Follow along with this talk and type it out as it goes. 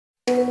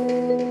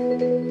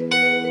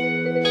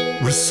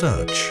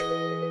research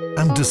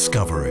and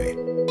discovery.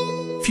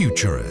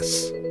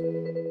 Futuris.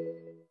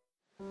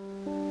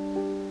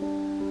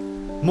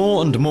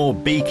 More and more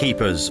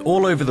beekeepers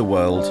all over the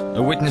world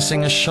are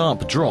witnessing a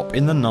sharp drop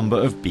in the number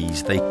of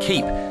bees they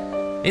keep.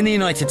 In the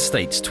United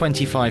States,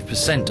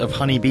 25% of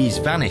honeybees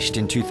vanished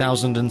in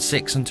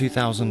 2006 and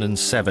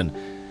 2007.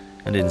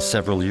 And in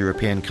several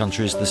European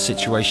countries, the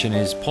situation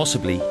is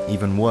possibly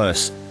even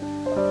worse.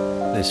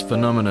 This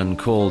phenomenon,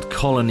 called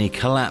colony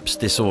collapse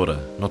disorder,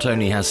 not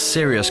only has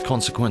serious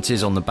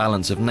consequences on the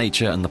balance of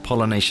nature and the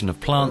pollination of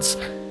plants,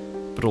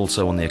 but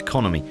also on the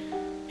economy.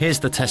 Here's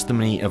the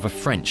testimony of a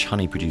French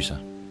honey producer.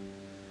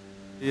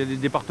 Il y a des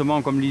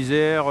départements comme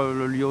l'Isère,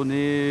 le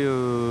Lyonnais,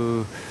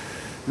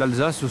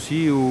 l'Alsace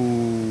aussi,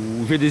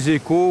 où j'ai des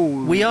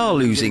échos. We are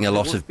losing a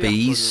lot of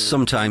bees,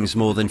 sometimes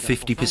more than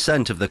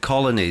 50% of the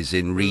colonies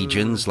in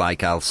regions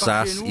like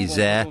Alsace,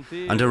 Isère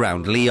and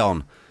around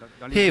Lyon.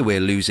 Here we're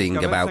losing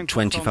about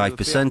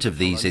 25% of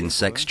these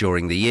insects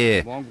during the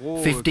year,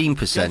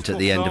 15% at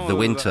the end of the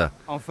winter.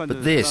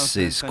 But this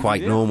is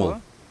quite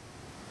normal.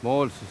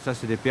 Bon, ça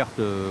c'est des pertes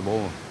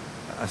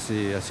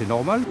assez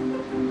normales.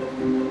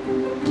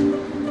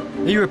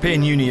 The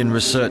European Union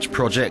research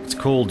project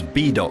called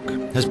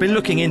BDOC has been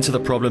looking into the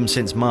problem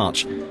since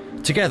March.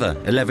 Together,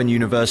 11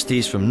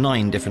 universities from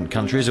 9 different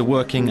countries are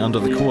working under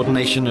the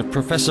coordination of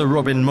Professor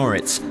Robin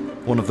Moritz,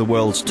 one of the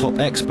world's top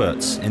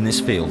experts in this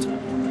field.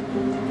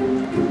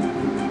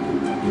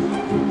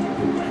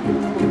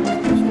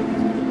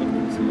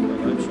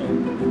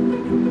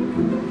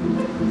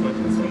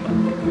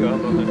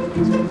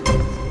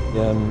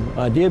 The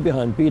idea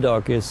behind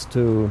BDOC is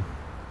to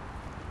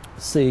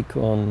seek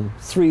on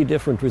 3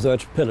 different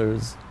research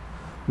pillars,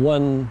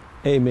 one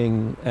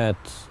aiming at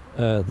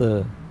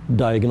the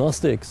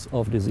diagnostics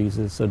of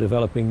diseases, so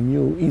developing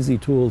new easy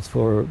tools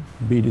for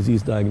bee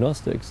disease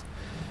diagnostics,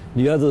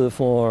 the other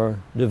for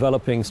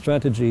developing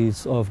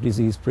strategies of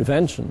disease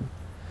prevention,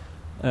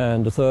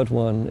 and the third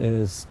one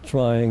is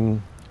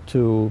trying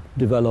to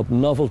develop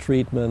novel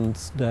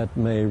treatments that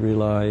may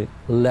rely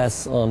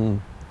less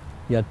on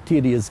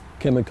tedious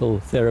chemical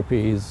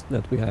therapies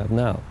that we have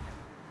now.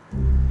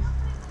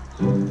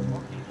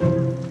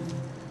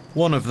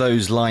 One of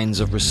those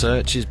lines of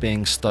research is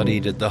being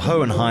studied at the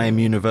Hohenheim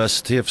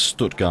University of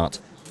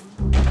Stuttgart.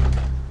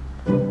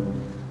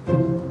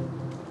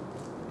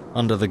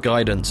 Under the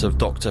guidance of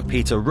Dr.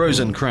 Peter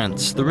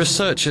Rosenkrantz, the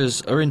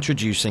researchers are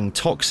introducing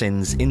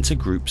toxins into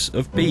groups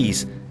of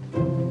bees.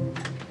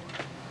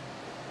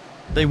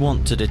 They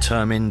want to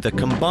determine the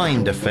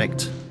combined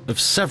effect of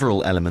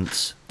several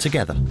elements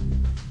together.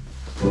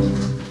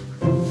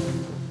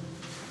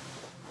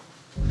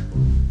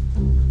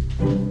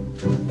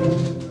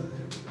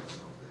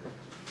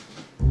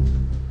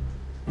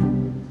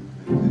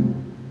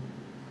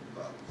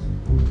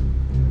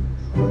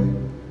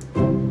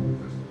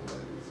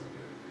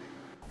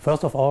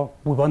 First of all,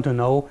 we want to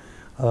know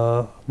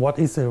what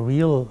is the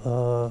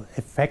real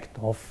effect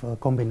of a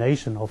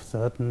combination of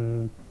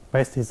certain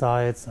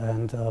pesticides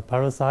and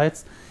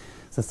parasites.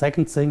 The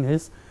second thing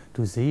is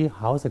to see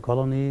how the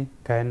colony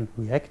can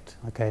react,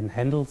 can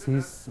handle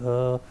these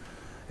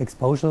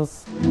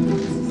exposures.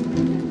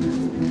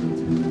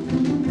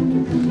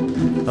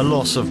 A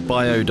loss of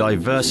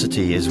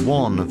biodiversity is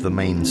one of the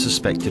main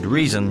suspected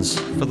reasons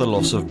for the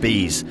loss of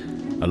bees,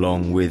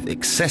 along with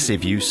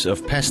excessive use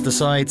of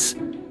pesticides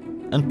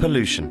and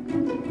pollution.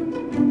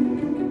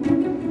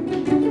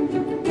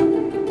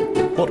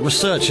 What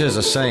researchers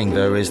are saying,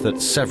 though, is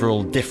that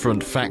several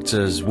different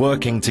factors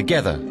working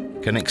together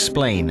can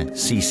explain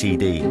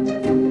CCD.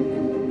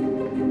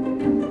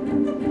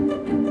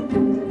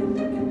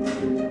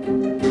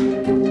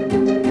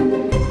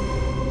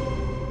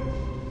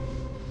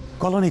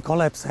 Colony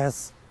collapse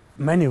has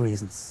many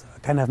reasons,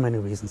 can have many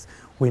reasons.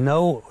 We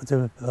know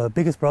the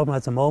biggest problem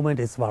at the moment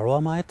is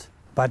varroa mite,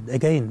 but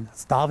again,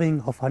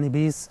 starving of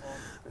honeybees,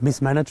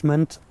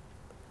 mismanagement,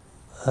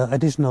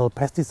 additional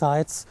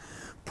pesticides,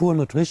 poor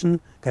nutrition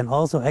can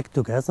also act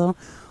together,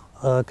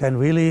 can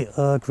really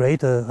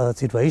create a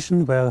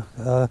situation where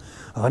a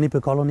honeybee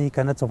colony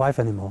cannot survive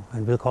anymore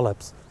and will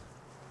collapse.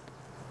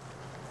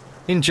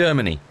 In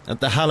Germany, at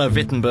the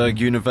Halle-Wittenberg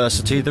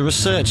University, the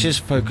research is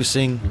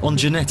focusing on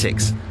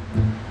genetics.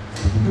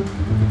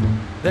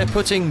 They're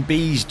putting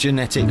bees'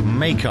 genetic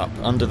makeup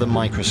under the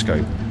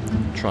microscope,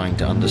 trying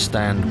to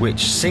understand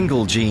which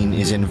single gene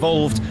is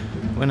involved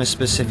when a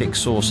specific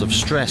source of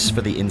stress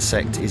for the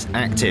insect is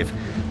active,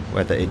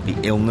 whether it be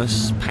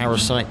illness,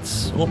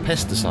 parasites or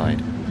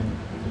pesticide.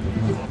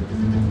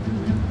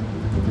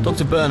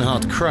 Dr.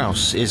 Bernhard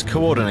Kraus is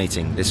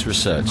coordinating this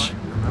research.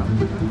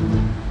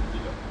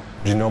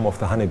 The genome of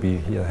the honeybee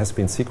here has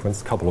been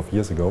sequenced a couple of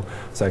years ago,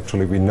 so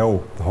actually we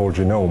know the whole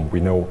genome,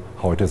 we know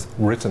how it is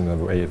written, the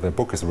way the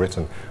book is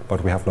written,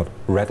 but we have not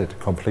read it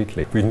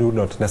completely. We do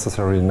not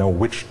necessarily know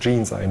which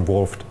genes are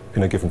involved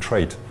in a given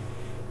trait.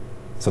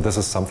 So this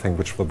is something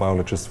which the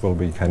biologists will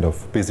be kind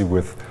of busy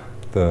with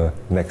the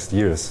next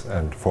years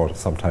and for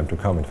some time to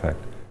come, in fact.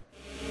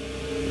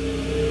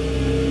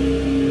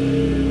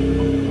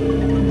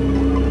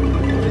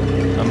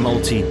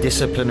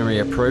 multidisciplinary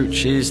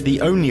approach is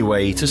the only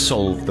way to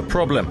solve the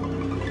problem.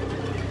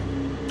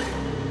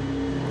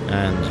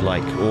 And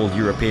like all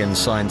European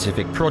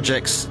scientific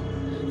projects,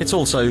 it's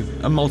also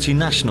a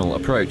multinational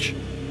approach.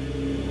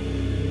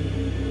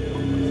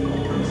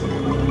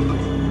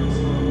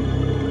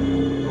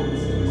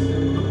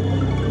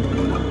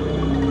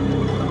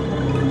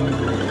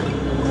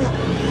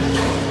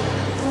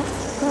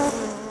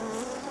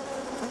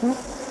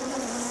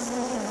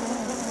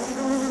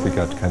 We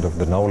get kind of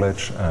the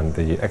knowledge and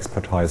the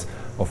expertise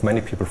of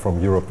many people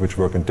from Europe which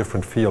work in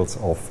different fields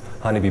of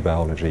honeybee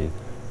biology.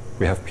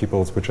 We have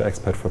people which are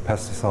expert for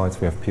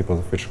pesticides, we have people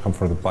which come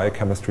from the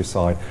biochemistry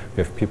side,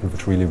 we have people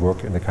which really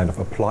work in the kind of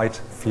applied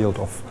field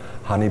of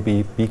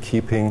honeybee,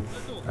 beekeeping,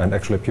 and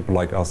actually people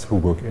like us who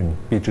work in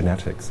bee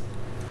genetics.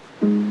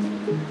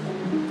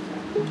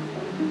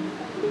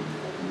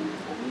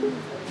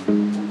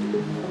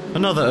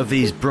 Another of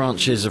these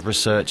branches of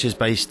research is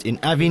based in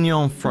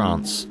Avignon,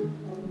 France.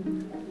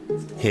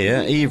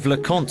 Here, Yves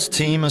Leconte's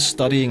team are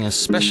studying a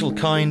special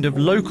kind of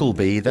local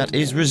bee that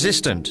is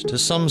resistant to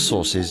some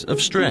sources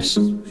of stress.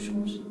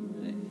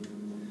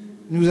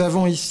 Nous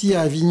avons ici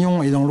à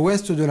Avignon et dans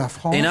l'ouest de la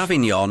France. In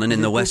Avignon and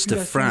in the west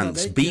of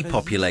France, bee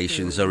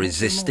populations are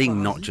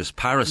resisting not just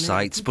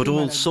parasites but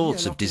all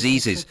sorts of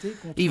diseases,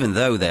 even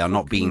though they are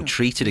not being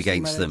treated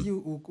against them.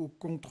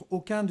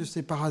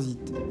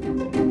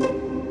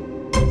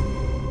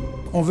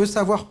 On veut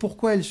savoir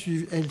pourquoi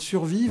elles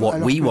survivent. What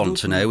we want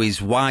to know is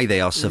why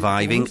they are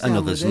surviving and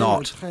others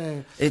not.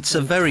 It's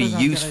a very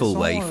useful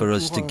way for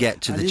us to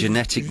get to the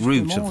genetic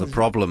root of the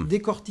problem.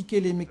 Décortiquer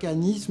les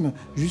mécanismes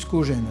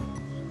jusqu'au gène.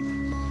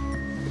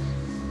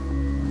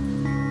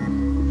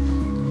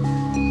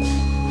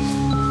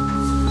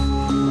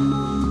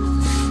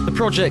 The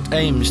project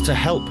aims to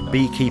help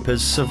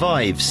beekeepers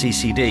survive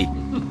CCD.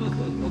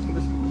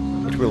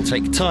 It will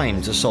take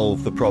time to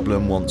solve the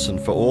problem once and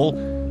for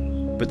all,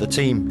 but the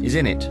team is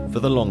in it for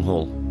the long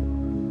haul.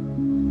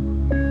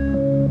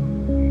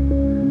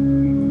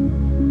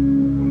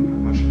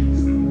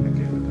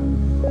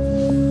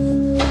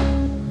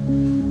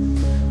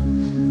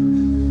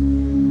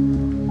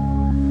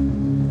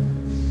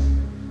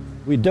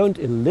 We don't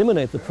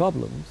eliminate the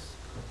problems,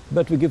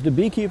 but we give the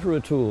beekeeper a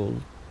tool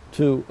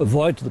to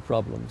avoid the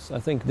problems. I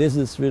think this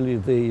is really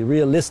the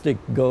realistic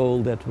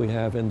goal that we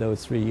have in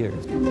those 3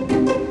 years.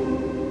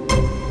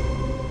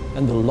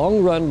 And the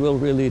long run will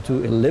really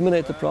to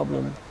eliminate the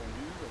problem,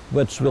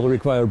 which will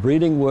require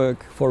breeding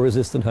work for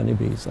resistant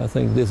honeybees. I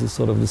think this is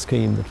sort of the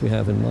scheme that we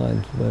have in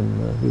mind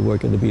when we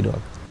work in the bee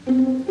dog.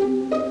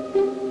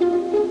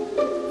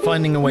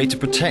 Finding a way to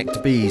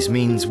protect bees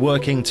means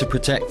working to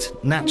protect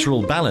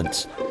natural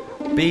balance.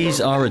 Bees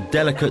are a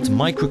delicate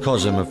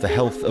microcosm of the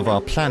health of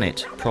our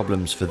planet.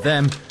 Problems for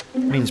them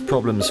means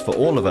problems for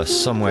all of us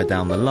somewhere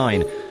down the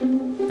line.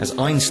 As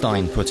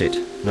Einstein put it,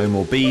 no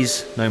more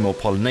bees, no more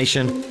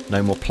pollination,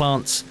 no more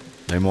plants,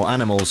 no more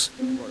animals,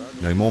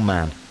 no more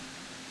man.